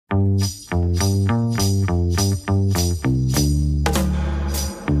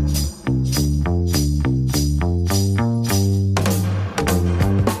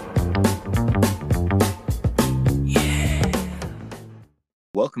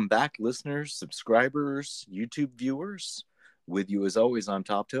Welcome back, listeners, subscribers, YouTube viewers. With you, as always, I'm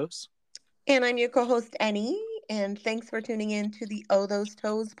Top Toes. And I'm your co host, Annie. And thanks for tuning in to the Oh Those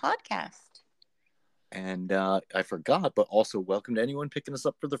Toes podcast. And I forgot, but also welcome to anyone picking us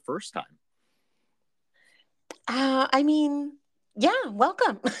up for the first time. I mean, yeah,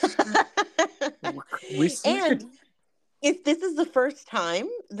 welcome. We seem to. And if this is the first time,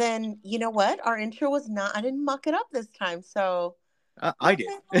 then you know what? Our intro was not, I didn't muck it up this time. So, I did.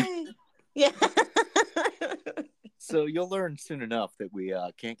 yay. Yeah. So you'll learn soon enough that we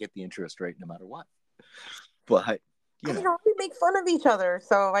can't get the intro straight no matter what. But, I know, we make fun of each other.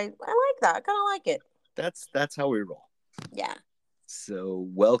 So I like that. I kind of like it. that's how we roll. Yeah. So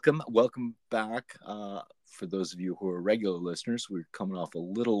welcome back. For those of you who are regular listeners, we're coming off a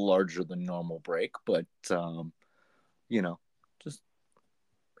little larger than normal break, but just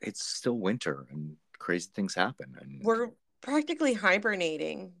it's still winter and crazy things happen, and We're practically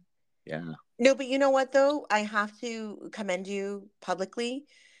hibernating. yeah. No, but you know what though? I have to commend you publicly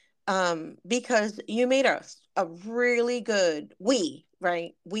because you made us a really good we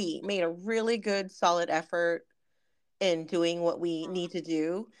made a really good solid effort in doing what we need to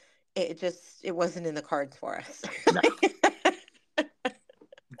do. It wasn't in the cards for us. No,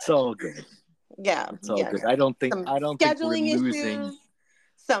 it's all good. Yeah, It's all yeah. good. I don't think we're Scheduling losing. issues,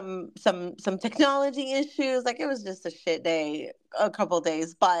 some technology issues. Like it was just a shit day, a couple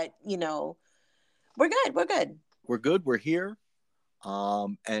days, but we're good. We're good. We're good. We're here.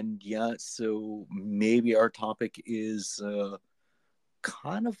 And yeah, so maybe our topic is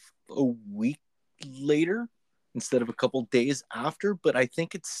kind of a week later instead of a couple days after, but I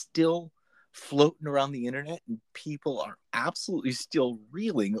think it's still floating around the internet and people are absolutely still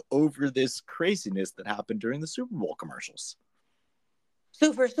reeling over this craziness that happened during the Super Bowl commercials.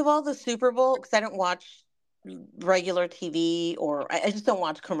 So first of all, the Super Bowl, because I don't watch regular TV or I just don't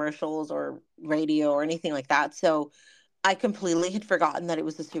watch commercials or radio or anything like that. So I completely had forgotten that it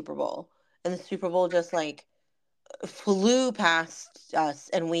was the Super Bowl. And the Super Bowl just like flew past us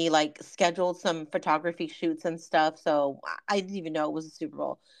and we like scheduled some photography shoots and stuff. So I didn't even know it was the Super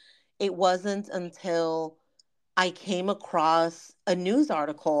Bowl. It wasn't until I came across a news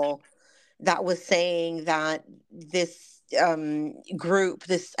article that was saying that this group,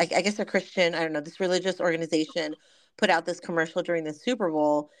 I guess a Christian, I don't know, this religious organization put out this commercial during the Super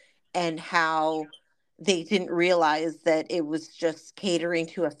Bowl and how they didn't realize that it was just catering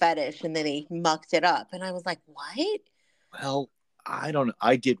to a fetish and then they mucked it up. And I was like, what? Well, I don't know.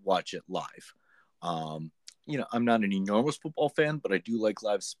 I did watch it live. I'm not an enormous football fan, but I do like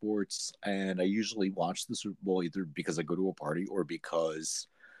live sports, and I usually watch the Super Bowl either because I go to a party or because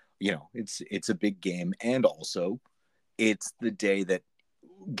it's a big game, and also it's the day that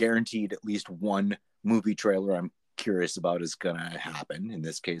guaranteed at least one movie trailer I'm curious about is gonna happen. In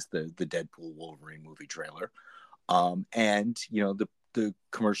this case, the Deadpool Wolverine movie trailer. And the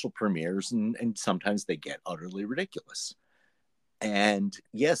commercial premieres, and sometimes they get utterly ridiculous. And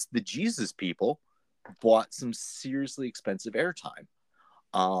yes, the Jesus people bought some seriously expensive airtime.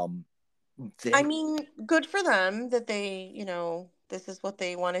 Um, I they, mean, good for them that this is what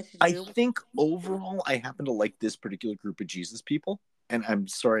they wanted to I do. think overall, I happen to like this particular group of Jesus people. And I'm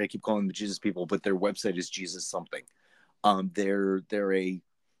sorry I keep calling them the Jesus people, but their website is Jesus something. They're a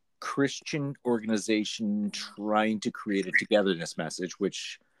Christian organization trying to create a togetherness message,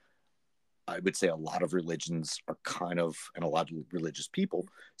 which I would say a lot of religions are kind of, and a lot of religious people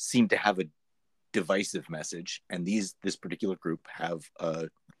seem to have a divisive message, and this particular group have a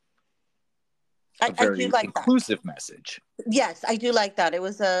I do very like that. inclusive message. Yes, I do like that. It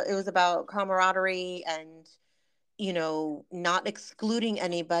was about camaraderie and not excluding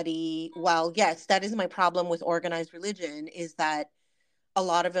anybody. While yes, that is my problem with organized religion is that a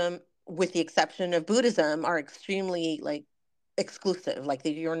lot of them, with the exception of Buddhism, are extremely like exclusive. Like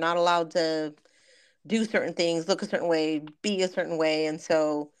you're not allowed to do certain things, look a certain way, be a certain way, and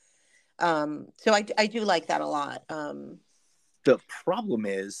so I do like that a lot. The problem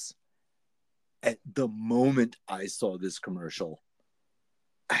is, at the moment I saw this commercial,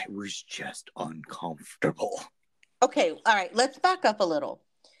 I was just uncomfortable. Okay, all right, let's back up a little.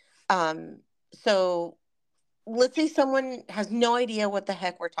 So let's say someone has no idea what the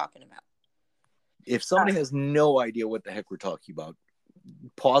heck we're talking about. If somebody has no idea what the heck we're talking about,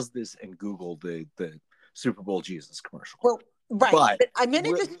 pause this and Google the Super Bowl Jesus commercial. Well, right, But but I'm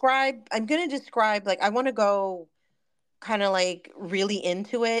gonna describe like I want to go kind of like really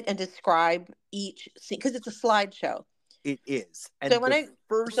into it and describe each scene because it's a slideshow. it is. So And when the I so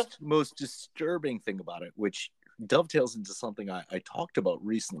first most disturbing thing about it, which dovetails into something I talked about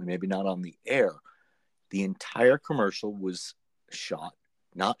recently, maybe not on the air, the entire commercial was shot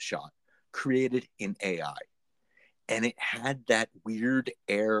not shot, created in AI. And it had that weird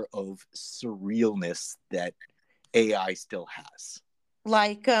air of surrealness that AI still has.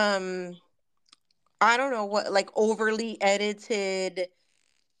 Like I don't know what, like overly edited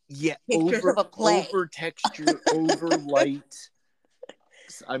Yeah, pictures of a play. over texture, over light.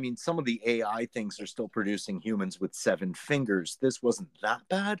 I mean, some of the AI things are still producing humans with 7 fingers. This wasn't that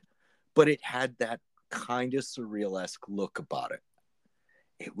bad, but it had that kind of surreal-esque look about it.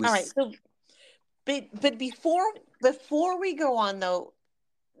 It All right, was, so but before we go on though,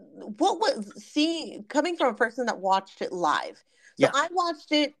 what was seeing coming from a person that watched it live. So yeah. I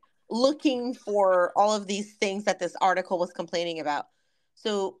watched it looking for all of these things that this article was complaining about.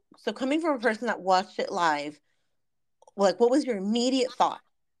 So coming from a person that watched it live, like what was your immediate thought?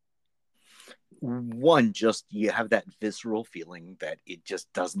 One, just you have that visceral feeling that it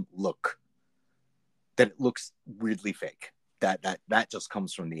just doesn't look, that it looks weirdly fake. That just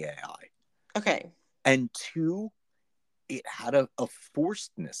comes from the AI. Okay. And two, it had a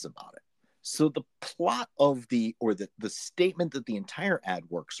forcedness about it. So the plot of the statement that the entire ad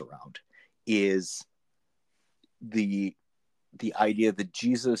works around is the the idea that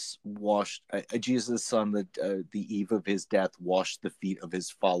Jesus on the eve of his death washed the feet of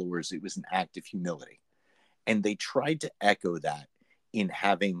his followers. It was an act of humility, and they tried to echo that in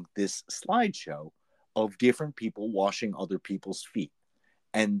having this slideshow of different people washing other people's feet.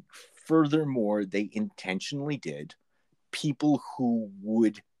 And furthermore, they intentionally did people who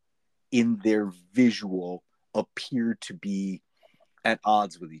would, in their visual, appear to be at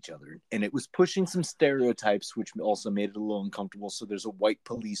odds with each other. And it was pushing some stereotypes, which also made it a little uncomfortable. So there's a white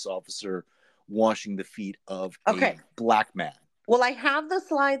police officer washing the feet of a Okay. black man. Well, I have the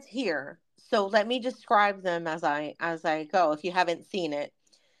slides here, so let me describe them as I go if you haven't seen it.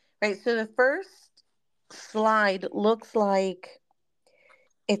 Right. So the first slide looks like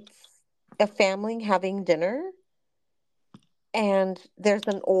it's a family having dinner, and there's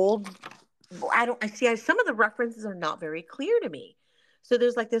an old, I see some of the references are not very clear to me. So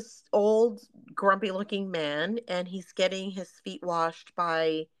there's like this old grumpy looking man, and he's getting his feet washed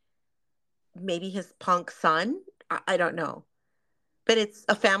by maybe his punk son. I don't know. But it's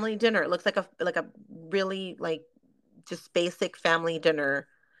a family dinner. It looks like a really like just basic family dinner,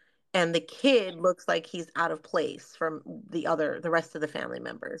 and the kid looks like he's out of place from the rest of the family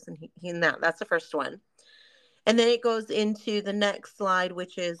members, and that's the first one. And then it goes into the next slide,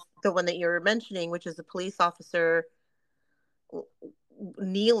 which is the one that you were mentioning, which is a police officer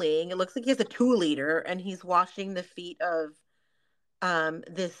kneeling. It looks like he has a 2 liter, and he's washing the feet of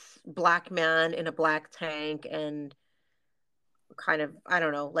this black man in a black tank, and kind of, I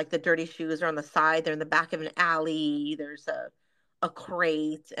don't know, like the dirty shoes are on the side. They're in the back of an alley. There's a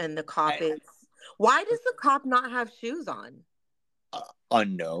crate, and the cop I, is. Why does the cop not have shoes on?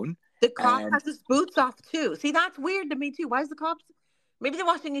 Unknown. The cop And has his boots off too. See, that's weird to me too. Why is the cops? Maybe they're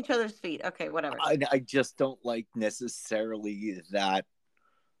washing each other's feet. Okay, whatever. I just don't like necessarily that.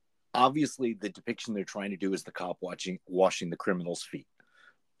 Obviously, the depiction they're trying to do is the cop washing the criminal's feet.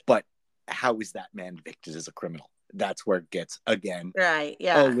 But how is that man depicted as a criminal? That's where it gets, again, Right, a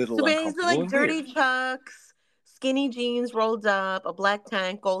yeah. So little basically, uncomfortable like and weird. dirty chucks, skinny jeans rolled up, a black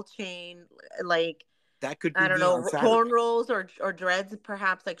tank, gold chain, like That could I be don't me on know, Saturday. cornrows or dreads,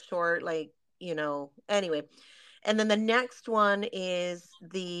 perhaps like short, like Anyway, and then the next one is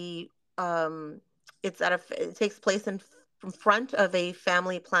um, it takes place in front of a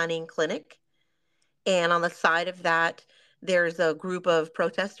family planning clinic, and on the side of that, there's a group of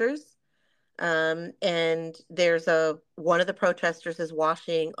protesters, and there's a one of the protesters is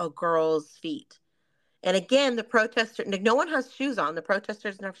washing a girl's feet. And again, the protester, no one has shoes on. The protester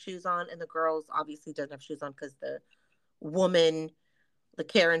doesn't have shoes on, and the girls obviously doesn't have shoes on because woman, the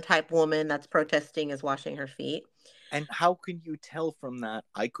Karen type woman that's protesting is washing her feet. And how can you tell from that?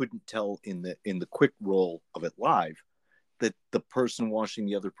 I couldn't tell in the quick roll of it live that the person washing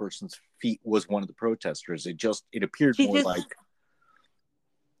the other person's feet was one of the protesters. It appeared She more just like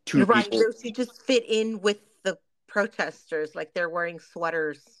two right, people. she just fit in with the protesters, like they're wearing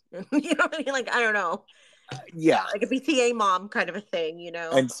sweaters. You know what I mean? Like I don't know, Yeah. like a PTA mom kind of a thing.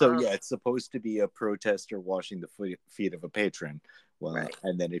 And so, yeah, it's supposed to be a protester washing the feet of a patron. Well, Right.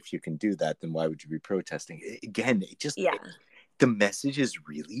 and then if you can do that, then why would you be protesting? Again, Yeah. the message is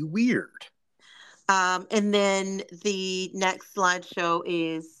really weird. And then the next slideshow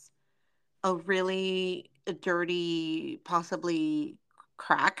is a really dirty, possibly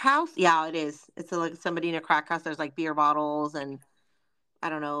crack house. Yeah, it is. It's like somebody in a crack house. There's like beer bottles and I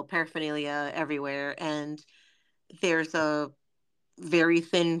don't know, paraphernalia everywhere. And there's a very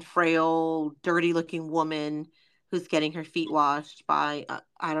thin, frail, dirty looking woman who's getting her feet washed by,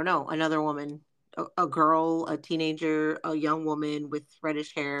 I don't know, another woman, a girl, a teenager, a young woman with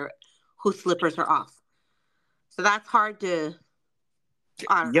reddish hair whose slippers are off. So that's hard to,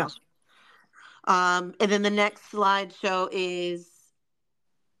 I don't Yeah. know. And then the next slideshow is,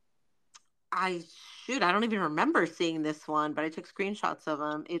 I I don't even remember seeing this one, but I took screenshots of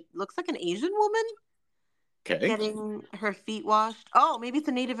them. It looks like an Asian woman Okay. getting her feet washed. Oh, maybe it's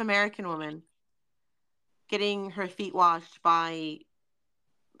a Native American woman getting her feet washed by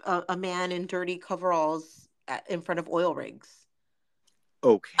a man in dirty coveralls in front of oil rigs.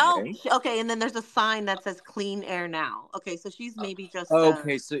 Oh, Okay. okay. And then there's a sign that says "Clean Air Now." Okay, so she's Uh, maybe just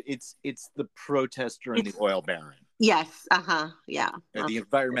okay. So it's the protester and the it's oil baron, yes, yeah, the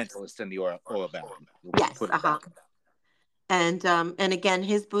environmentalist and the oil baron. We'll yes, put it that way. and again,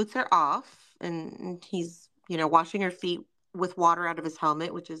 his boots are off, and he's washing her feet with water out of his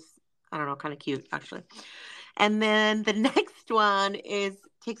helmet, which is, I don't know, kind of cute actually. And then the next one is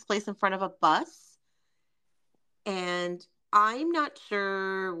takes place in front of a bus, and I'm not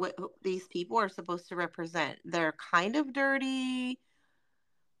sure what these people are supposed to represent. They're kind of dirty.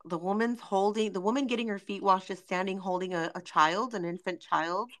 The woman getting her feet washed is standing holding a child, an infant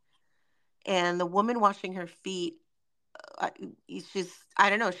child, and the woman washing her feet, uh, she's, I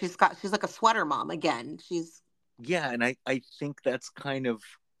don't know, she's like a sweater mom again. She's Yeah, and I think that's kind of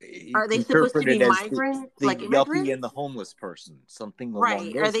Are they supposed to be interpreted as migrant, the like yuppie and the immigrants? homeless person, something along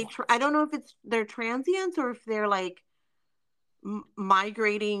Right. Are those they? I lines. don't know if they're transients or if they're like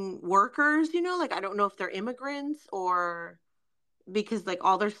migrating workers. Like I don't know if they're immigrants or because like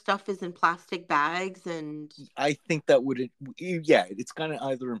all their stuff is in plastic bags and I think that would, yeah, it's going to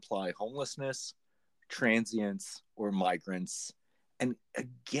either imply homelessness, transients, or migrants. And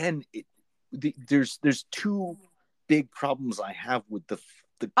again, there's two big problems I have with the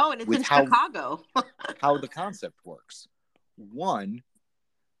oh, and it's with in Chicago. how the concept works. One,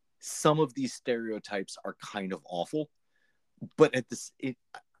 some of these stereotypes are kind of awful, but at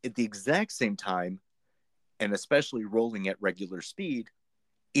the exact same time, and especially rolling at regular speed,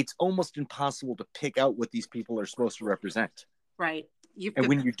 it's almost impossible to pick out what these people are supposed to represent. Right. You And could.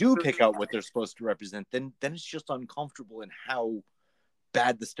 when you do pick out what they're supposed to represent, then it's just uncomfortable in how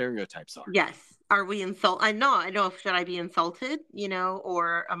bad the stereotypes are. Yes. Are we insult? I know. I know. Should I be insulted?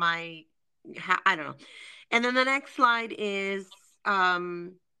 Or am I? I don't know. And then the next slide is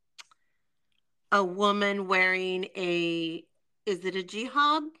um a woman wearing a, is it a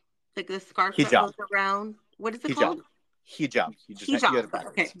jihad? Like the scarf that Hijab, goes around. What is it hijab, called? hijab. You got Hijab. it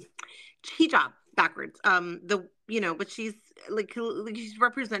backwards. Okay. Hijab backwards. But she's like she's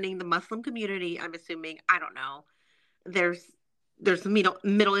representing the Muslim community, I'm assuming. I don't know. There's there's a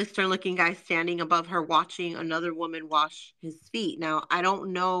Middle Eastern looking guy standing above her watching another woman wash his feet. Now, I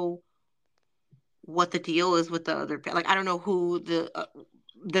don't know what the deal is with the other, like I don't know who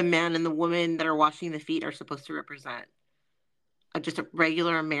the man and the woman that are washing the feet are supposed to represent. Just a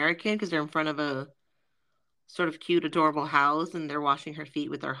regular American because they're in front of a sort of cute, adorable house and they're washing her feet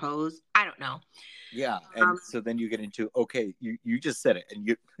with their hose. I don't know. Yeah, and Um, so then you get into, okay, you just said it, and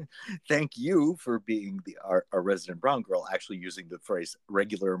you thank you for being our resident brown girl, actually using the phrase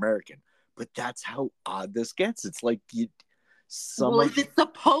regular American. But that's how odd this gets. It's like some well, of is it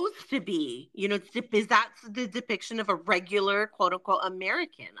supposed to be? Is that the depiction of a regular, quote unquote,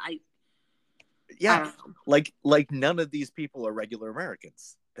 American? I yeah, don't know. like none of these people are regular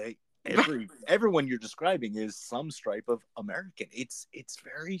Americans. They everyone you're describing is some stripe of American. It's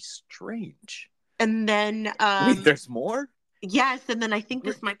very strange. And then, Wait, there's more? yes, and then I think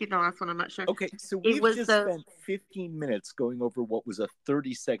We're, this might be the last one. I'm not sure. okay, so It we've was just spent 15 minutes going over what was a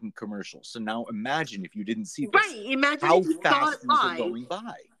 30-second commercial. So now imagine if you didn't see this, right. Imagine how if you saw it fast these are live. going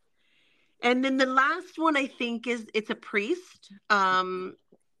by. And then the last one I think is it's a priest, and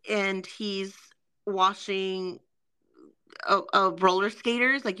he's washing roller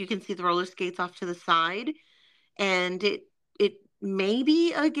skaters. Like you can see the roller skates off to the side, and it may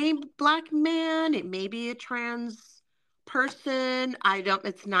be a gay black man. It may be a trans person. I don't.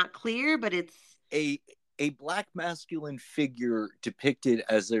 It's not clear, but it's. A a black masculine figure depicted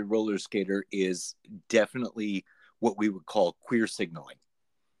as a roller skater is definitely what we would call queer signaling.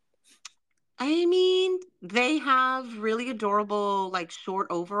 I mean, they have really adorable like short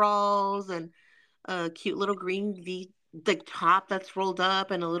overalls and a cute little green like top that's rolled up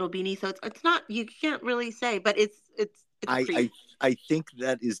and a little beanie. So it's not, you can't really say, but it's a I priest. I I think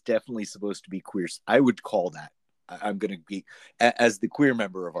that is definitely supposed to be queer. I would call that. I'm going to be, as the queer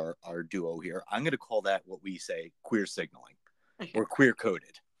member of our duo here, I'm going to call that what we say queer signaling Okay. or queer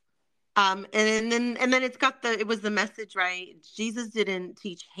coded. And then it's got it was the message, right? Jesus didn't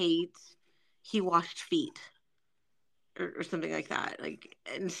teach hate. He washed feet. or something like that. Like,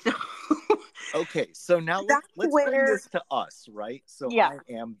 and so Okay, so now that's let's bring where, this to us, right? So yeah.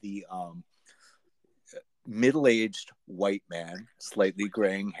 I am the middle-aged white man, slightly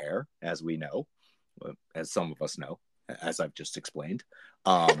graying hair, as we know, as some of us know, as I've just explained.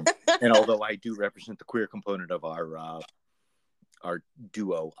 And although I do represent the queer component of our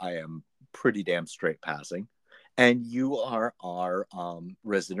duo, I am pretty damn straight passing. And you are our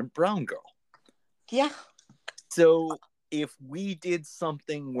resident brown girl. Yeah. So if we did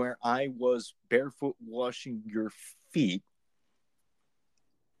something where I was barefoot washing your feet,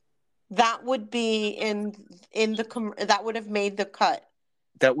 That would be in the that would have made the cut.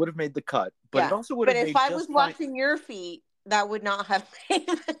 that would have made the cut, but it Yeah. also would But have if made I was just fine. washing your feet, that would not have made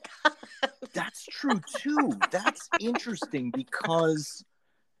the cut. That's true too. That's interesting because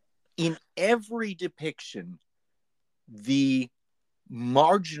in every depiction, the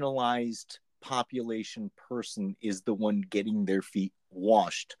marginalized population person is the one getting their feet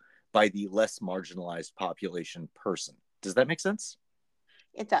washed by the less marginalized population person. Does that make sense?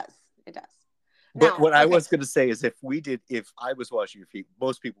 It does. It does. But Now, what I okay. was going to say is if I was washing your feet,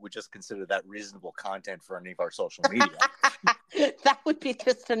 most people would just consider that reasonable content for any of our social media. That would be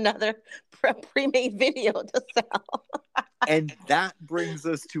just another pre-made video to sell. And that brings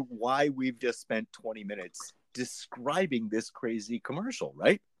us to why we've just spent 20 minutes describing this crazy commercial,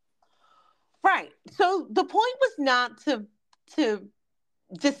 right? Right. So the point was not to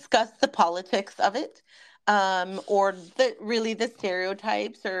discuss the politics of it, or the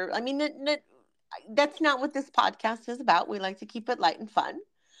stereotypes, or I mean, that's not what this podcast is about. We like to keep it light and fun.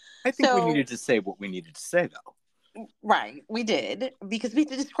 I think we So needed to say what we needed to say, though. right, we did, because we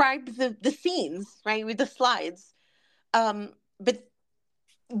described the scenes, right, with the slides. But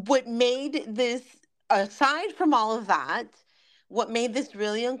what made this, aside from all of that, what made this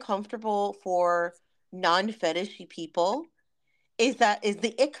really uncomfortable for non-fetishy people is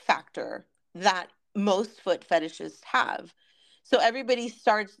the ick factor that most foot fetishists have. So everybody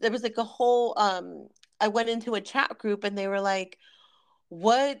starts, there was like a whole, I went into a chat group and they were like,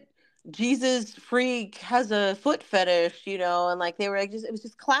 what Jesus freak has a foot fetish, and like they were like, just, it was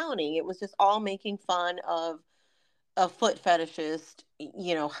just clowning. It was just all making fun of a foot fetishist,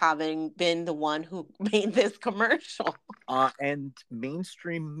 having been the one who made this commercial. And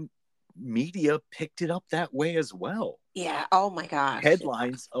mainstream media picked it up that way as well. Yeah. Oh my gosh.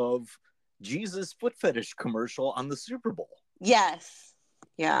 Headlines of Jesus foot fetish commercial on the Super Bowl. Yes.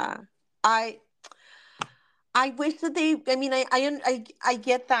 Yeah. I I wish that they. I mean, I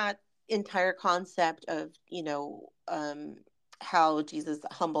get that entire concept of how Jesus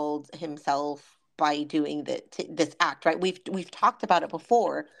humbled himself by doing this act. Right. We've talked about it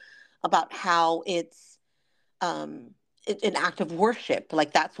before, about how it's an act of worship.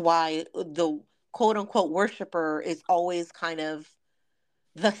 Like that's why the quote unquote worshiper is always kind of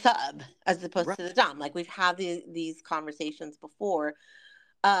the sub as opposed Right. to the dom. Like we've had these conversations before.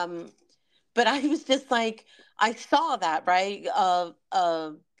 Um, but I was just like, I saw that, right?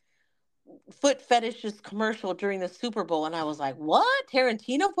 Foot fetishes commercial during the Super Bowl, and I was like, what?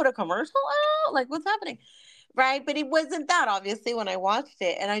 Tarantino put a commercial out? Like, what's happening? Right? But it wasn't that, obviously, when I watched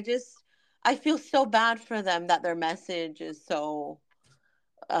it. And I feel so bad for them that their message is so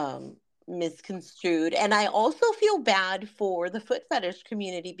misconstrued. And I also feel bad for the foot fetish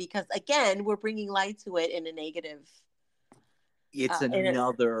community because, again, we're bringing light to it in a negative. It's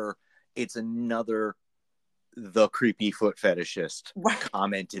another the creepy foot fetishist Right.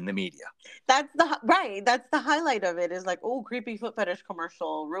 comment in the media. That's the highlight of it, is like, oh, creepy foot fetish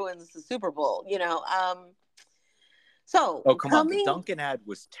commercial ruins the Super Bowl. So Come on, the Dunkin' ad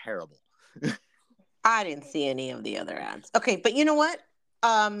was terrible. I didn't see any of the other ads. Okay, but you know what?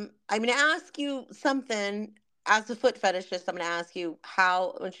 I'm going to ask you something as a foot fetishist. I'm going to ask you,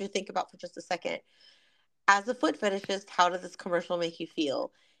 how, I want you to think about for just a second. As a foot fetishist, how does this commercial make you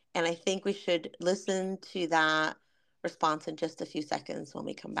feel? And I think we should listen to that response in just a few seconds when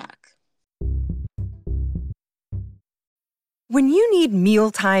we come back. When you need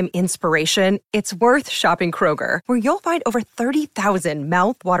mealtime inspiration, it's worth shopping Kroger, where you'll find over 30,000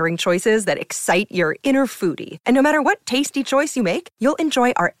 mouthwatering choices that excite your inner foodie. And no matter what tasty choice you make, you'll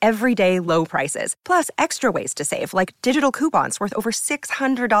enjoy our everyday low prices, plus extra ways to save, like digital coupons worth over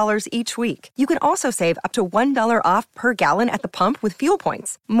 $600 each week. You can also save up to $1 off per gallon at the pump with fuel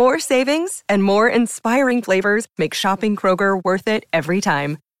points. More savings and more inspiring flavors make shopping Kroger worth it every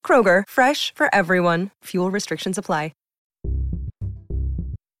time. Kroger, fresh for everyone. Fuel restrictions apply.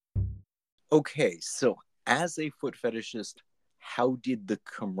 Okay, so as a foot fetishist, how did the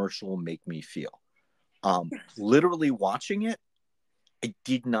commercial make me feel? Literally watching it, I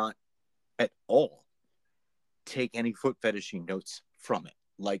did not at all take any foot fetishy notes from it.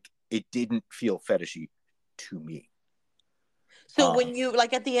 Like, it didn't feel fetishy to me. So when you,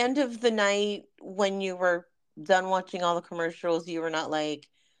 like, at the end of the night, when you were done watching all the commercials, you were not like,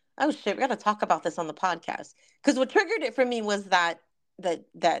 oh shit, we got to talk about this on the podcast. Because what triggered it for me was that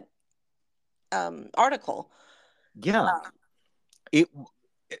article. Yeah.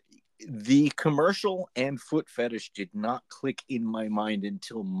 The commercial and foot fetish did not click in my mind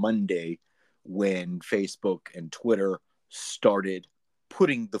until Monday, when Facebook and Twitter started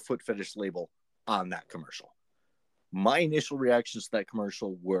putting the foot fetish label on that commercial. My initial reactions to that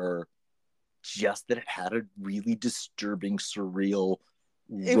commercial were just that it had a really disturbing, surreal,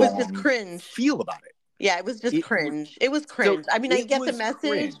 it was just cringe feel about it. Yeah, it was just cringe. It was cringe. I mean, I get the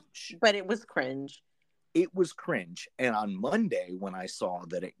message, but it was cringe. It was cringe. And on Monday, when I saw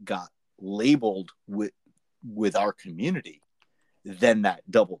that it got labeled with our community, then that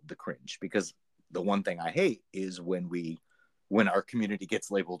doubled the cringe. Because the one thing I hate is when our community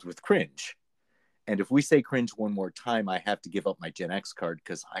gets labeled with cringe. And if we say cringe one more time, I have to give up my Gen X card,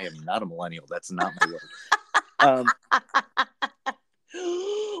 because I am not a millennial. That's not my word.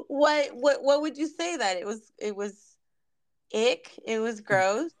 What would you say that it was ick? It was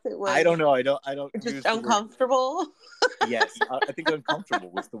gross. It was, I don't know. I don't just uncomfortable. Yes, I think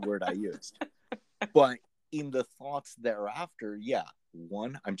uncomfortable was the word I used. But in the thoughts thereafter, yeah.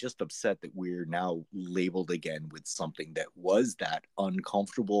 One, I'm just upset that we're now labeled again with something that was that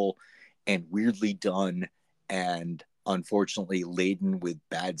uncomfortable and weirdly done, and unfortunately laden with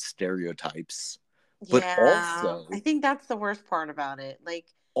bad stereotypes. But also, I think that's the worst part about it. Like,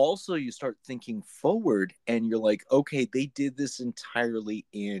 also you start thinking forward and you're like, okay, they did this entirely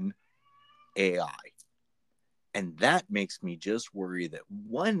in AI. And that makes me just worry that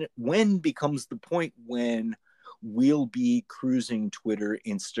when becomes the point when we'll be cruising Twitter,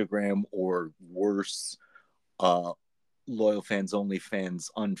 Instagram, or worse, Loyal Fans Only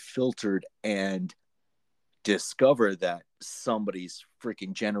Fans unfiltered, and discover that somebody's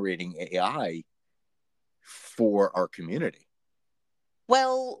freaking generating AI for our community.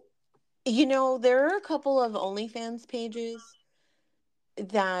 Well, there are a couple of OnlyFans pages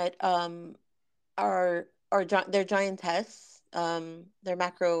that are they're giantess, they're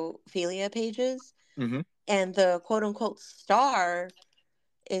macrophilia pages, and the quote unquote star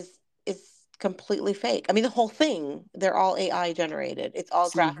is completely fake. I mean, the whole thing, they're all AI generated. It's all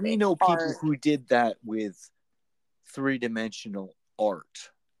graphic. We know people who did that with 3-dimensional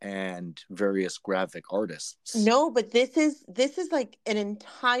art and various graphic artists. No, but this is like an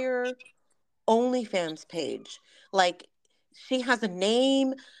entire OnlyFans page. Like, she has a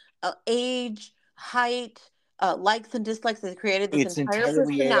name, age, height, likes and dislikes. They created this entire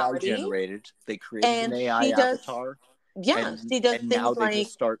personality. AI generated. They created an AI avatar. Yeah, she does and things now they like,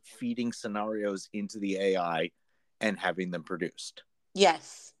 just start feeding scenarios into the AI and having them produced.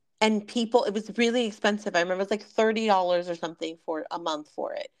 Yes. And people, it was really expensive. I remember it was like $30 or something for a month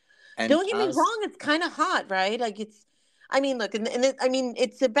for it. And don't get me wrong, it's kind of hot, right? Like, it's, I mean, look, I mean,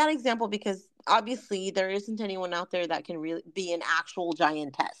 it's a bad example because obviously there isn't anyone out there that can really be an actual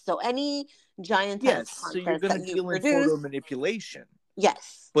giantess. So any giantess so you're going to deal in photo manipulation.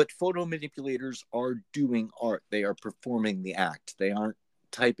 Yes. But photo manipulators are doing art. They are performing the act. They aren't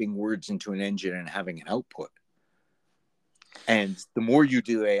typing words into an engine and having an output. And the more you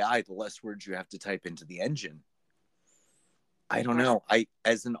do AI, the less words you have to type into the engine. I don't know.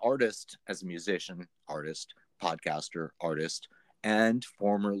 As an artist, as a musician, artist, podcaster, artist, and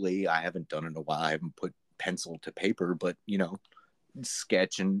formerly, I haven't done it in a while. I haven't put pencil to paper, but,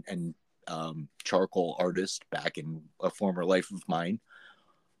 sketch and charcoal artist back in a former life of mine.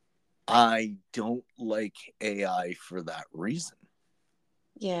 I don't like AI for that reason.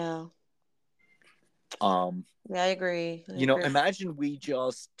 Yeah. Yeah, I agree. Imagine we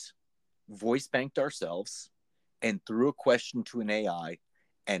just voice banked ourselves and threw a question to an AI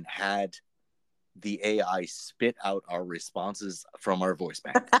and had the AI spit out our responses from our voice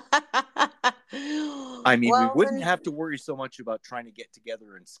bank. I mean, we wouldn't have to worry so much about trying to get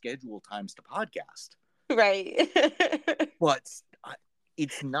together and schedule times to podcast. Right. But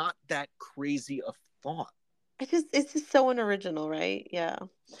it's not that crazy a thought. It's just so unoriginal, right? Yeah.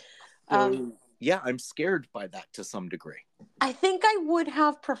 So, yeah, I'm scared by that to some degree. I think I would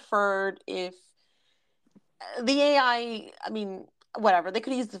have preferred if the AI, I mean, whatever, they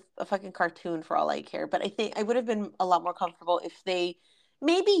could use a fucking cartoon for all I care, but I think I would have been a lot more comfortable if they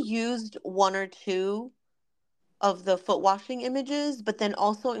maybe used one or two of the foot washing images, but then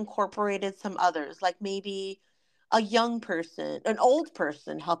also incorporated some others, like maybe a young person, an old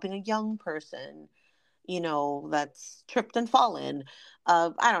person helping a young person, that's tripped and fallen.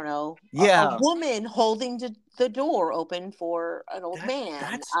 I don't know, a Yeah, woman holding the door open for an old that man.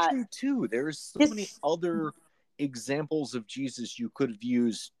 that's true too. There's so many This other examples of Jesus you could have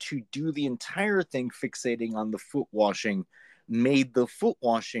used to do the entire thing fixating on the foot washing, made the foot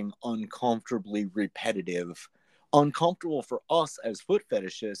washing uncomfortably repetitive, uncomfortable for us as foot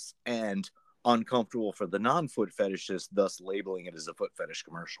fetishists, and uncomfortable for the non-foot fetishists, thus labeling it as a foot fetish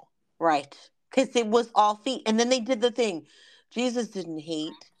commercial. right, because it was all feet, and then they did the thing. Jesus didn't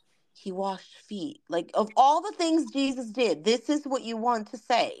hate; he washed feet. Like, of all the things Jesus did, this is what you want to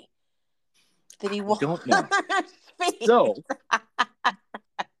say, that he I washed don't know. feet. So,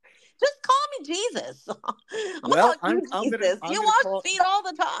 Just call me Jesus. I'm gonna call well, you I'm gonna Jesus. I'm You gonna wash call. feet all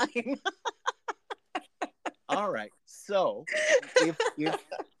the time. All right. So, if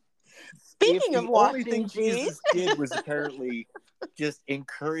Speaking of the only thing washing feet, Jesus did was apparently just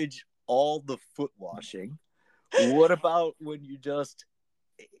encourage all the foot washing, what about when you're just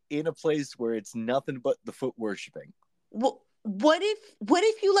in a place where it's nothing but the foot worshiping? what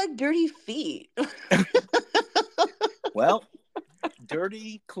if you like dirty feet? Well,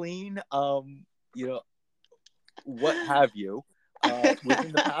 dirty, clean, what have you.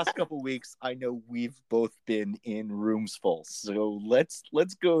 Within the past couple weeks, I know we've both been in rooms full, so let's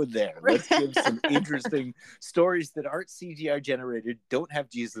go there. Let's give some interesting stories that aren't CGI generated, don't have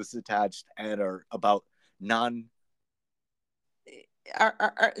Jesus attached, and are about non.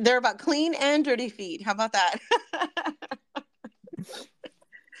 They're about clean and dirty feet. How about that?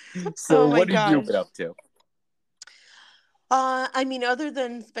 So, Oh my what have you gosh. been up to? I mean, other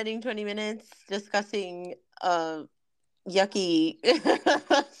than spending 20 minutes discussing yucky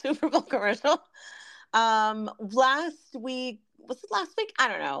Super Bowl commercial. Last week, was it last week? I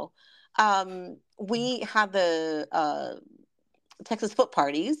don't know. We had the Texas foot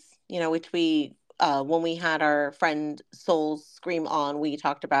parties, which we when we had our friend Soul's Scream on, we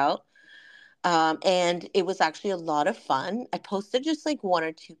talked about. And it was actually a lot of fun. I posted just like one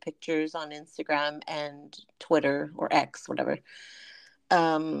or two pictures on Instagram and Twitter or X, whatever.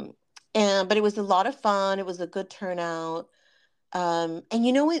 But it was a lot of fun. It was a good turnout. And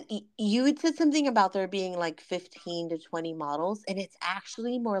you know what? You had said something about there being like 15 to 20 models, and it's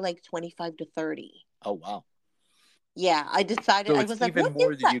actually more like 25 to 30. Oh, wow. Yeah, I decided, So I it's was like, even what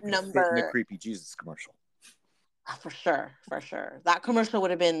more is than that you could fit in a number? creepy Jesus commercial. For sure, for sure. That commercial would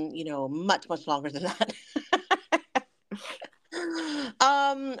have been, much, much longer than that.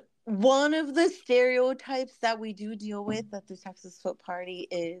 One of the stereotypes that we do deal with at the Texas Foot Party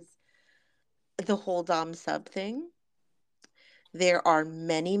is the whole Dom sub thing. There are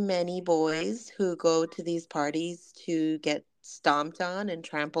many, many boys who go to these parties to get stomped on and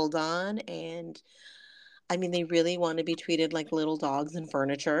trampled on. And I mean, they really want to be treated like little dogs and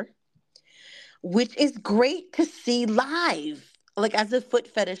furniture, which is great to see live. Like, as a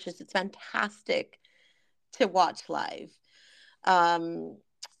foot fetishist, it's fantastic to watch live. Um,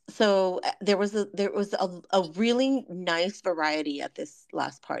 so there was a really nice variety at this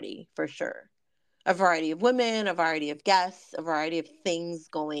last party for sure. A variety of women, a variety of guests, a variety of things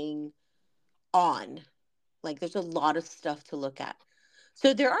going on. Like, there's a lot of stuff to look at.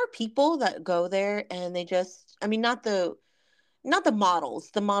 So there are people that go there and they just, I mean, not the models.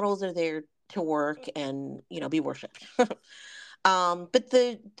 The models are there to work and, be worshipped. But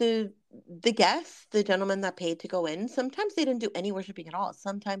the guests, the gentlemen that paid to go in, sometimes they didn't do any worshiping at all.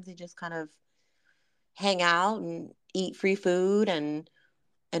 Sometimes they just kind of hang out and eat free food and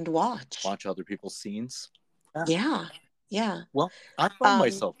watch. Watch other people's scenes. Yeah. Yeah. Yeah. Well, I found Um,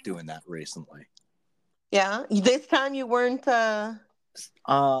 myself doing that recently. yeah. This time you weren't So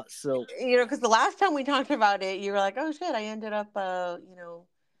because the last time we talked about it, you were like, "Oh shit, I ended up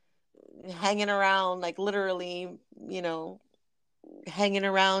hanging around, like, literally, hanging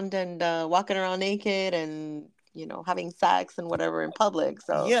around and walking around naked and having sex and whatever in public."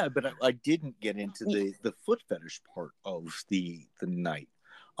 So yeah, but I didn't get into the foot fetish part of the night.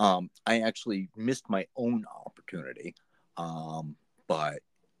 I actually missed my own opportunity. But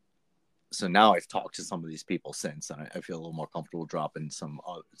so now I've talked to some of these people since, and I feel a little more comfortable dropping some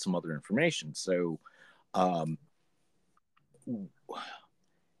other information. So,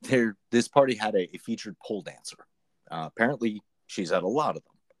 this party had a featured pole dancer. Apparently, she's had a lot of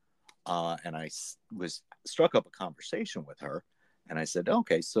them. And I was struck up a conversation with her, and I said,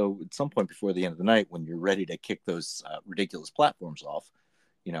 "Okay, so at some point before the end of the night, when you're ready to kick those ridiculous platforms off,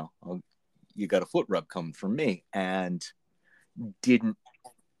 you got a foot rub coming from me," and didn't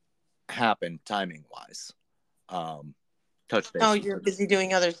happen timing wise. Touch base. oh, you're busy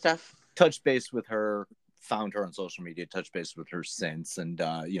doing other stuff. Touch base with her found her on social media, touched base with her since, and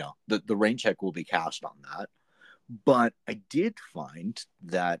the rain check will be cashed on that. But I did find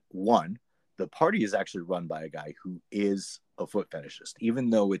that one, the party is actually run by a guy who is a foot fetishist, even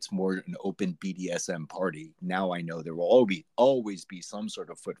though it's more an open BDSM party. Now I know there will always be some sort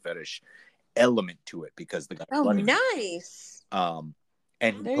of foot fetish element to it because the guy running nice. and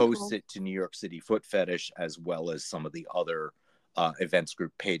he Very posts cool. it to New York City Foot Fetish as well as some of the other events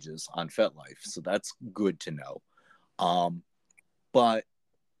group pages on FetLife, so that's good to know. But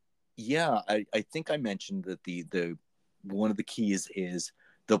yeah, I think I mentioned that the one of the keys is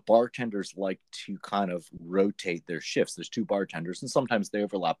the bartenders like to kind of rotate their shifts. There's two bartenders, and sometimes they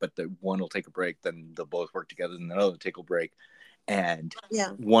overlap, but the one will take a break, then they'll both work together, and the other will take a break. And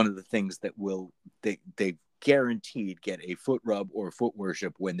one of the things that they guaranteed get a foot rub or foot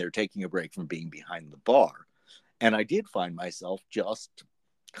worship when they're taking a break from being behind the bar. And I did find myself just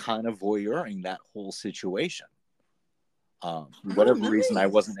kind of voyeuring that whole situation. For whatever reason, I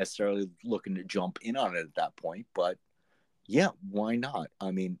wasn't necessarily looking to jump in on it at that point, but yeah, why not?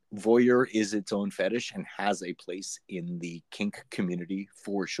 I mean, voyeur is its own fetish and has a place in the kink community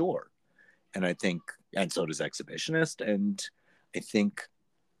for sure. And I think, and so does exhibitionist. And I think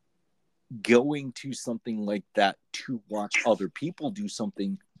going to something like that to watch other people do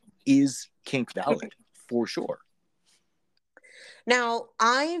something is kink valid for sure. Now,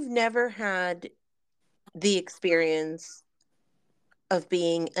 I've never had the experience of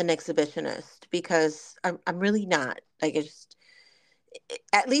being an exhibitionist because I'm really not. Like,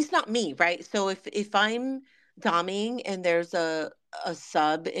 at least not me, right? So if I'm doming and there's a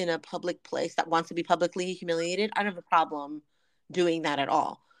sub in a public place that wants to be publicly humiliated, I don't have a problem doing that at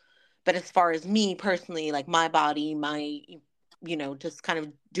all. But as far as me personally, like my body, my just kind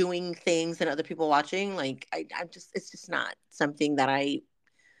of doing things and other people watching, like I'm just, it's just not something that I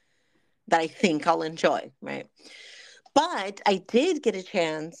think I'll enjoy, right? But I did get a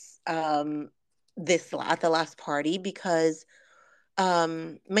chance at the last party because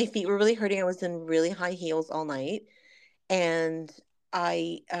my feet were really hurting. I was in really high heels all night, and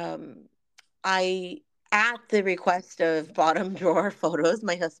I at the request of bottom drawer photos,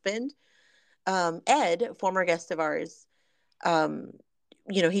 my husband, Ed, former guest of ours, um,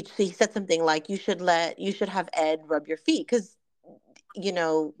 he said something like, you should have Ed rub your feet because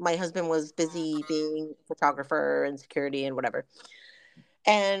my husband was busy being a photographer and security and whatever.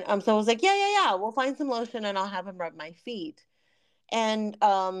 And so I was like, yeah, we'll find some lotion and I'll have him rub my feet. And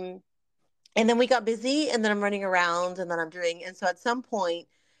then we got busy, and then I'm running around, and then and so at some point,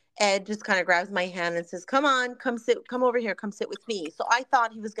 Ed just kind of grabs my hand and says, come on, come over here, come sit with me. So I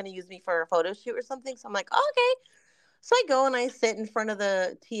thought he was going to use me for a photo shoot or something. So I'm like, oh, okay. So I go and I sit in front of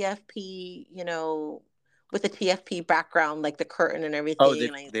the TFP, with the TFP background, like the curtain and everything. Oh,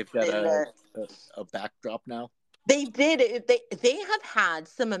 and they've got a backdrop now. They did it. They have had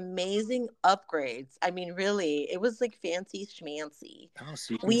some amazing upgrades. I mean, really, it was like fancy schmancy. Oh,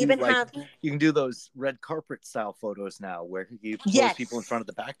 so we even have you can do those red carpet style photos now where you pose people in front of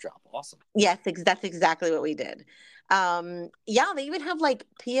the backdrop. Awesome. Yes, that's exactly what we did. Yeah, they even have like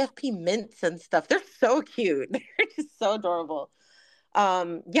TFP mints and stuff. They're so cute. They're just so adorable.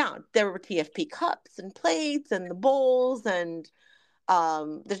 Yeah, there were TFP cups and plates and the bowls, and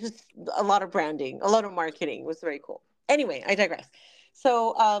there's just a lot of branding, a lot of marketing. It was very cool. Anyway, I digress.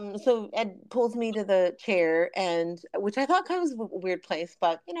 So Ed pulls me to the chair, and which I thought kind of was a weird place,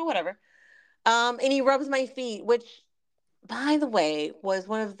 but whatever. And he rubs my feet, which, by the way, was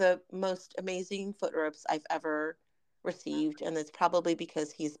one of the most amazing foot rubs I've ever received, and it's probably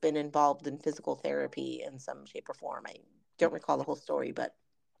because he's been involved in physical therapy in some shape or form. I don't recall the whole story, but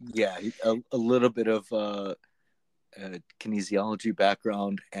yeah, a little bit of kinesiology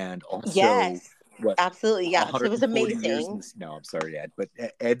background, and also yes, absolutely, yes, it was amazing. No, I'm sorry, Ed, but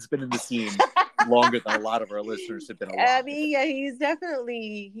Ed's been in the scene longer than a lot of our listeners have been alive. I mean, yeah, he's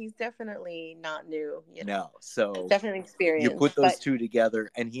definitely not new. No, so definitely experienced. You put those two together,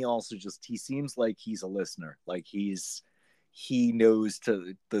 and he also he seems like he's a listener. Like he knows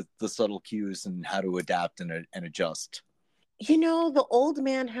the subtle cues and how to adapt and adjust. The old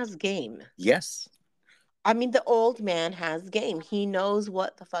man has game. Yes. I mean, the old man has game. He knows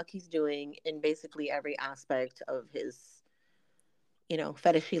what the fuck he's doing in basically every aspect of his,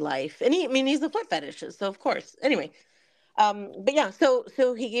 fetishy life. And he's a foot fetishist, so of course. Anyway, but yeah, so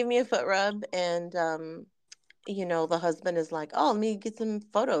he gave me a foot rub, and the husband is like, oh, let me get some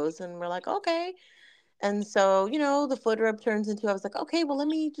photos, and we're like, okay. And so, the foot rub turns into, I was like, okay, well, let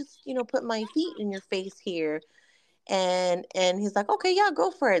me just, put my feet in your face here. And he's like, okay, yeah,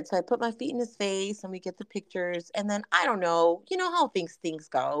 go for it. So I put my feet in his face, and we get the pictures. And then I don't know, how things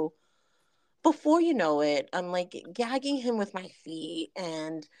go. before you know it, I'm like gagging him with my feet.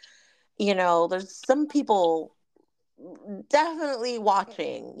 And, you know, there's some people definitely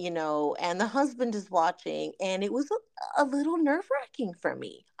watching, you know, and the husband is watching. And it was a little nerve wracking for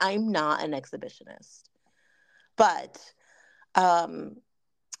me. I'm not an exhibitionist, but um,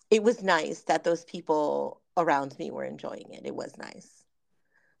 it was nice that those people around me were enjoying it. It was nice.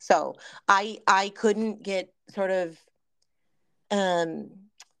 So I couldn't get sort of um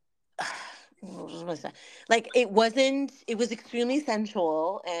what was that? Like it was extremely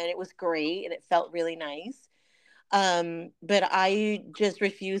sensual and it was great and it felt really nice. But I just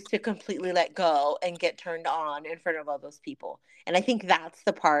refused to completely let go and get turned on in front of all those people. And I think that's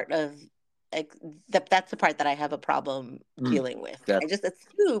the part of like that's the part that I have a problem Mm, dealing with. that I just it's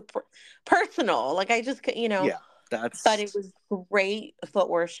too personal. Like I just you know, yeah, but it that's was great foot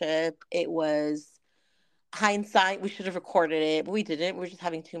worship. It was hindsight. We should have recorded it, but we didn't. We were just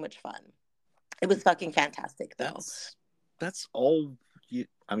having too much fun. It was fucking fantastic though. that's that's all you.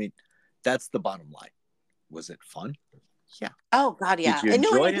 I mean, that's the bottom line. Was it fun? Yeah. Oh God, Did yeah. you And no,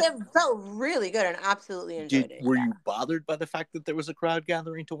 enjoy it, it? it felt really good and absolutely enjoyed it. Were Yeah. you bothered by the fact that there was a crowd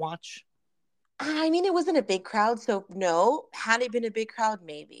gathering to watch? I mean, it wasn't a big crowd, so no. Had it been a big crowd,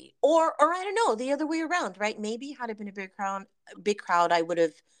 maybe, or I don't know, the other way around, right? Maybe had it been big crowd, I would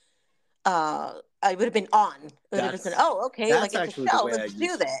have been on. It would have been, That's oh, okay, like that's it's a actually the show. way I Let's do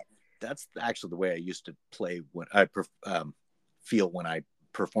used. that. That's actually the way I used to play when I feel when I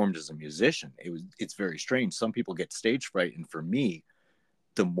performed as a musician. It's very strange. Some people get stage fright, and for me,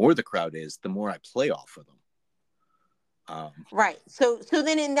 the more the crowd is, the more I play off of them. Right. So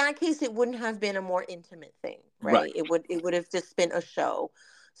then in that case, it wouldn't have been a more intimate thing, Right. right? It would have just been a show.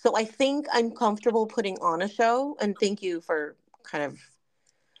 So I think I'm comfortable putting on a show, and thank you for kind of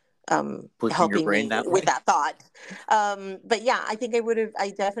Pushing your helping brain me that with way. that thought. But yeah, I think I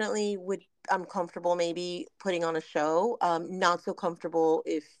definitely would. I'm comfortable maybe putting on a show. Not so comfortable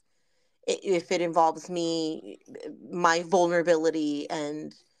if it involves me, my vulnerability,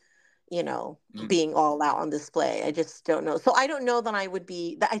 and you know, Mm. being all out on display. I just don't know. So I don't know that I would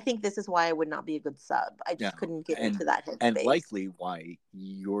be. I think this is why I would not be a good sub. I Yeah. just couldn't get And into that and headspace. likely why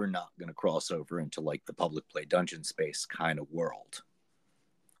you're not going to cross over into like the public play dungeon space kind of world.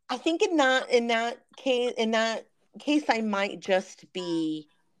 I think in that case, I might just be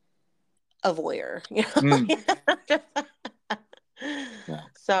a voyeur. You Mm. know. Yeah.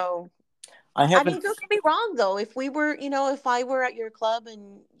 So I I haven't. mean, don't get me wrong though. If I were at your club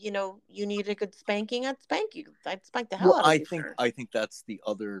and you need a good spanking, I'd spank you. I'd spank the hell Well, out of you, sure. I think that's the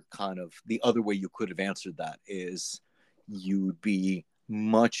other the other way you could have answered that is you'd be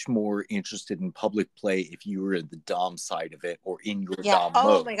much more interested in public play if you were in the dom side of it or in your Yeah. dom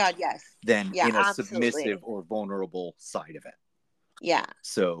Oh my mode God. Yes. than Yeah. in a submissive Absolutely. or vulnerable side of it. Yeah.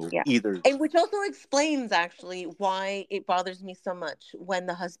 So Yeah. either And which also explains actually why it bothers me so much when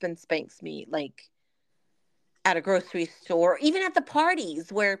the husband spanks me, like at a grocery store, even at the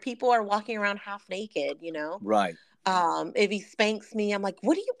parties where people are walking around half naked, right. if he spanks me, I'm like,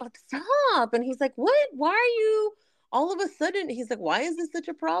 what are you about to stop? And he's like, what? Why are you all of a sudden? He's like, why is this such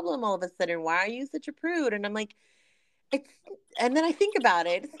a problem all of a sudden? Why are you such a prude? And I'm like, it's, and then I think about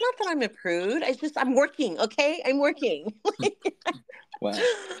it. It's not that I'm a prude. It's just, I'm working. Okay. I'm working. Well,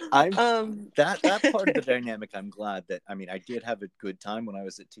 I'm um, that part of the dynamic. I'm glad that I did have a good time when I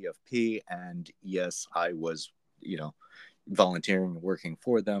was at TFP, and yes, I was volunteering and working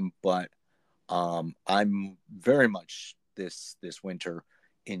for them, but I'm very much this winter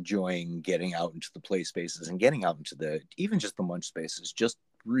enjoying getting out into the play spaces and getting out into the even just the munch spaces, just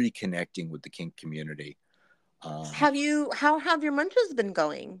reconnecting with the kink community. how have your munches been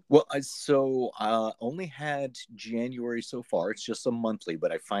going? Well, I only had January so far. It's just a monthly,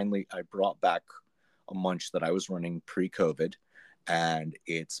 but I brought back a munch that I was running pre-COVID, and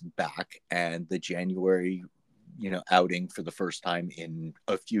it's back. And the January, outing for the first time in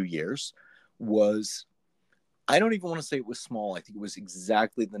a few years was. I don't even want to say it was small. I think it was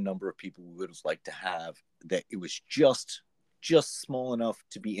exactly the number of people we would have liked to have. That it was just small enough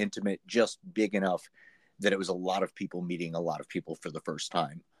to be intimate, just big enough that it was a lot of people meeting a lot of people for the first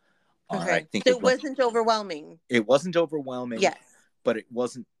time. I Okay. think So it wasn't overwhelming. it wasn't overwhelming, Yes. but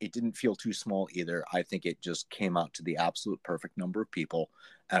it didn't feel too small either. I think it just came out to the absolute perfect number of people,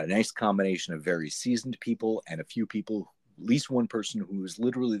 and a nice combination of very seasoned people and a few people, at least one person who was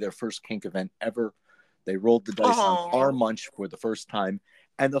literally their first kink event ever. They rolled the dice on our Oh. munch for the first time.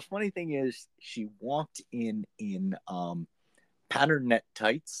 And the funny thing is she walked in pattern net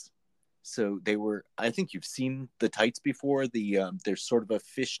tights. So they were, I think you've seen the tights before. There's sort of a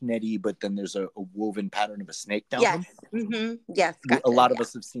fishnetty, but then there's a woven pattern of a snake down Yes. them. Yes. A Gotcha. lot of Yeah.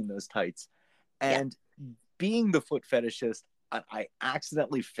 us have seen those tights. And being the foot fetishist, I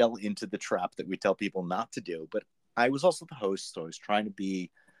accidentally fell into the trap that we tell people not to do. But I was also the host, so I was trying to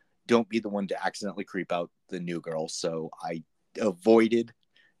don't be the one to accidentally creep out the new girl. So I avoided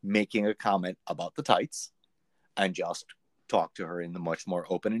making a comment about the tights and just talked to her in the much more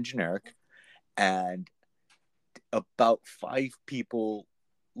open and generic. And about 5 people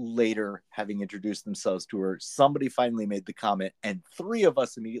later, having introduced themselves to her, somebody finally made the comment, and 3 of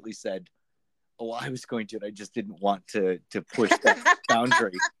us immediately said, "Oh, I was going to, and I just didn't want to push that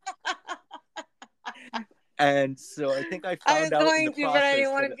boundary." And so I think I found out in the process, but I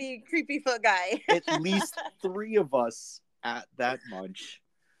didn't want to be creepy foot guy. at least 3 of us at that munch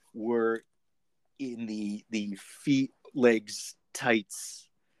were in the feet, legs, tights,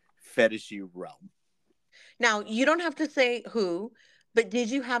 fetishy realm. Now, you don't have to say who, but did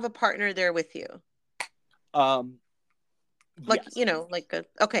you have a partner there with you? Like, yes.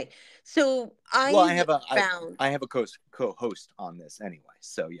 Okay. So I have a co-host on this anyway.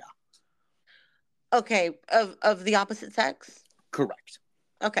 So yeah. Okay. Of the opposite sex? Correct.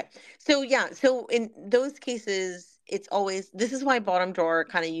 Okay. So yeah. So in those cases, this is why bottom drawer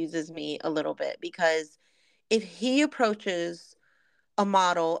kind of uses me a little bit, because if he approaches a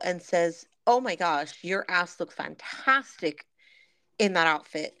model and says, "Oh my gosh, your ass looks fantastic in that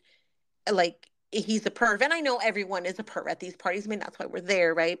outfit," like, he's a perv. And I know everyone is a perv at these parties. I mean, that's why we're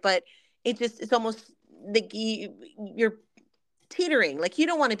there, right? But it's almost like you're teetering. Like, you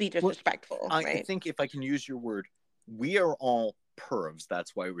don't want to be disrespectful, right? I think, if I can use your word, we are all pervs.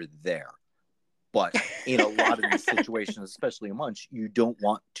 That's why we're there. But in a lot of these situations, especially a munch, you don't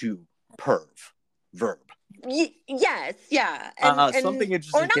want to verb. Yes, yeah. And something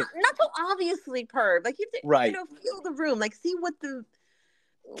interesting. Or not so obviously perv. Like, you have to, right. Feel the room. Like, see what's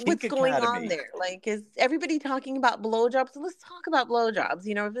Kink going Academy on there. Like, is everybody talking about blowjobs? Let's talk about blowjobs.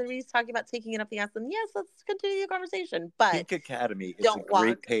 If everybody's talking about taking it up the ass, then yes, let's continue the conversation. But Kink Academy is a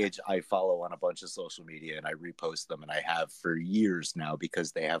great page I follow on a bunch of social media, and I repost them, and I have for years now,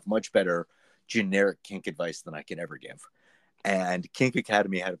 because they have much better generic kink advice than I can ever give. And Kink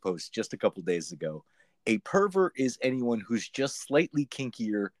Academy had a post just a couple days ago. A pervert is anyone who's just slightly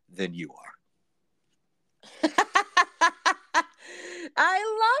kinkier than you are. I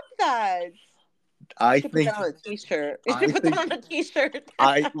love that. I think put that on a t-shirt. You should put that on a t-shirt.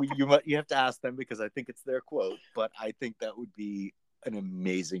 You have to ask them, because I think it's their quote, but I think that would be an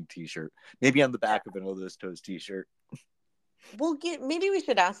amazing t-shirt. Maybe on the back of an All Those Toes t-shirt. Maybe we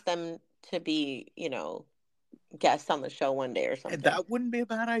should ask them to be, guests on the show one day or something. That wouldn't be a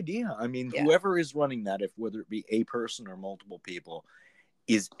bad idea. I mean, whoever is running that, whether it be a person or multiple people,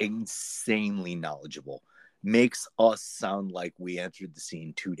 is insanely knowledgeable. Makes us sound like we entered the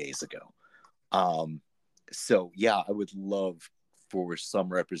scene 2 days ago. So yeah, I would love for some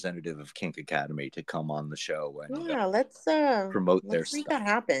representative of Kink Academy to come on the show and let's promote their stuff.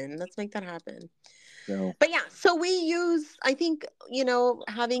 Let's make that happen. So, but yeah, so we use, I think,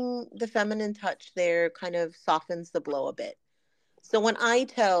 having the feminine touch there kind of softens the blow a bit. So when I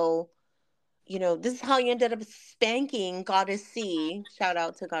tell, this is how you ended up spanking Goddess C, shout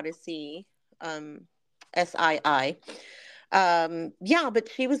out to Goddess C, SII. But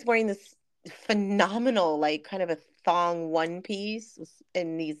she was wearing this phenomenal, like, kind of a thong one piece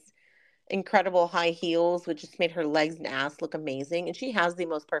in these incredible high heels, which just made her legs and ass look amazing. And she has the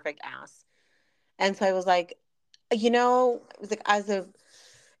most perfect ass. And so I was like, it was like, I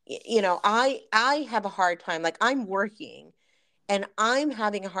have a hard time. Like, I'm working and I'm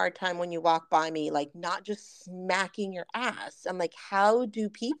having a hard time when you walk by me, like, not just smacking your ass. I'm like, how do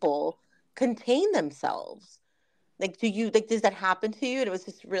people contain themselves? Like, does that happen to you? And it was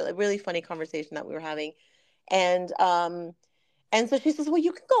just really, really funny conversation that we were having. And so she says, well,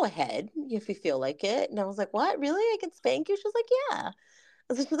 you can go ahead if you feel like it. And I was like, what? Really? I can spank you? She was like, yeah.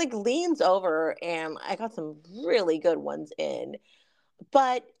 And so she, like, leans over, and I got some really good ones in.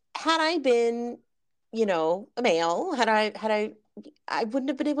 But had I been, a male, I wouldn't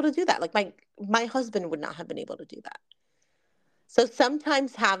have been able to do that. Like, my husband would not have been able to do that. So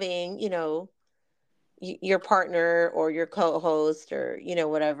sometimes having, your partner or your co-host or,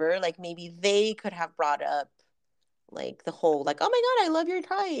 whatever, like, maybe they could have brought up, like, the whole, like, oh my God, I love your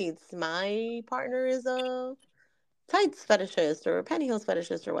tights. My partner is a tights fetishist or a pantyhose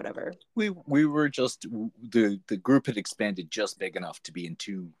fetishist or whatever. We were just, the group had expanded just big enough to be in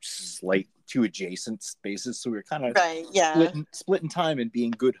two adjacent spaces, so we were kind of splitting time and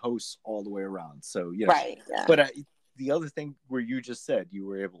being good hosts all the way around. So but the other thing where you just said you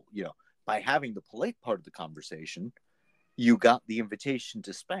were able, by having the polite part of the conversation, you got the invitation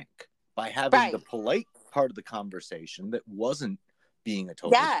to spank. By having the polite part of the conversation that wasn't being a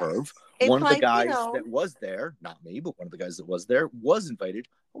total Yes. perv. It's One of the like, guys that was there, not me, but one of the guys that was there was invited.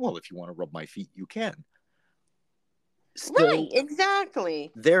 Well, if you want to rub my feet, you can. So, right,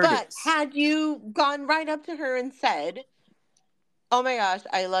 exactly. There but it is. had you gone right up to her and said, "Oh my gosh,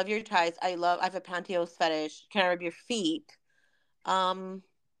 I love your ties. I have a pantyhose fetish. Can I rub your feet?"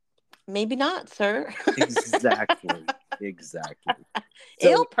 Maybe not, sir. Exactly.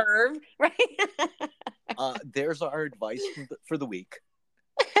 Ew, So, perv, right? there's our advice for the week.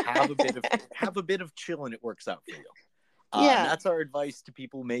 Have a bit of chill, and it works out for you. And that's our advice to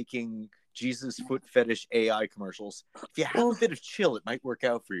people making Jesus foot fetish AI commercials. If you have a bit of chill, it might work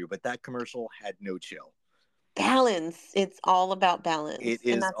out for you. But that commercial had no chill. Balance. It's all about balance. It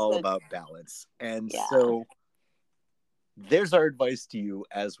is all about balance. And so there's our advice to you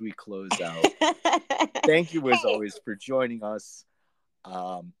as we close out. Thank you, as always, for joining us.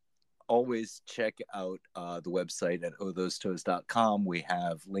 Always check out the website at ohthosetoes.com. We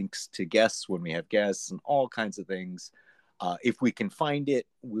have links to guests when we have guests and all kinds of things. If we can find it,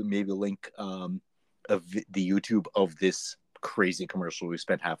 we'll maybe link of the YouTube of this crazy commercial we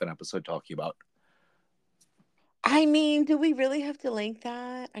spent half an episode talking about. I mean, do we really have to link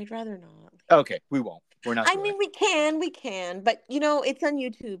that? I'd rather not. Okay, we won't. We're not. I mean, we can, but it's on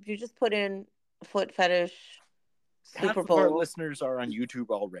YouTube. You just put in foot fetish Super Bowl. Half of our listeners are on YouTube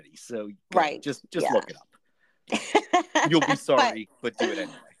already, so right. Just look it up. You'll be sorry, but do it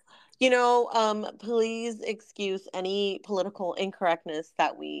anyway. Please excuse any political incorrectness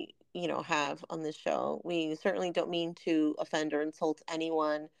that we, have on this show. We certainly don't mean to offend or insult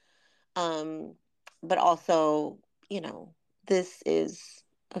anyone. But also, this is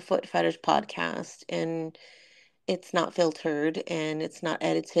a foot fetish podcast, and it's not filtered and it's not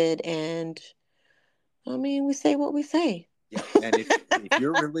edited, and I mean, we say what we say. Yeah, and if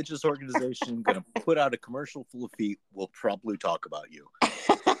your religious organization going to put out a commercial full of feet, we'll probably talk about you.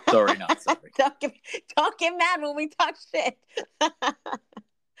 Sorry, not sorry. Don't get mad when we talk shit.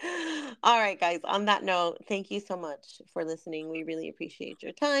 All right, guys. On that note, thank you so much for listening. We really appreciate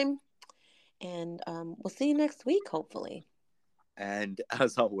your time. And we'll see you next week, hopefully. And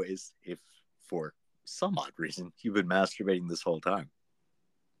as always, if for some odd reason you've been masturbating this whole time,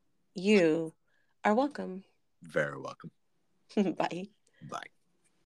 you are welcome. Very welcome. Bye. Bye.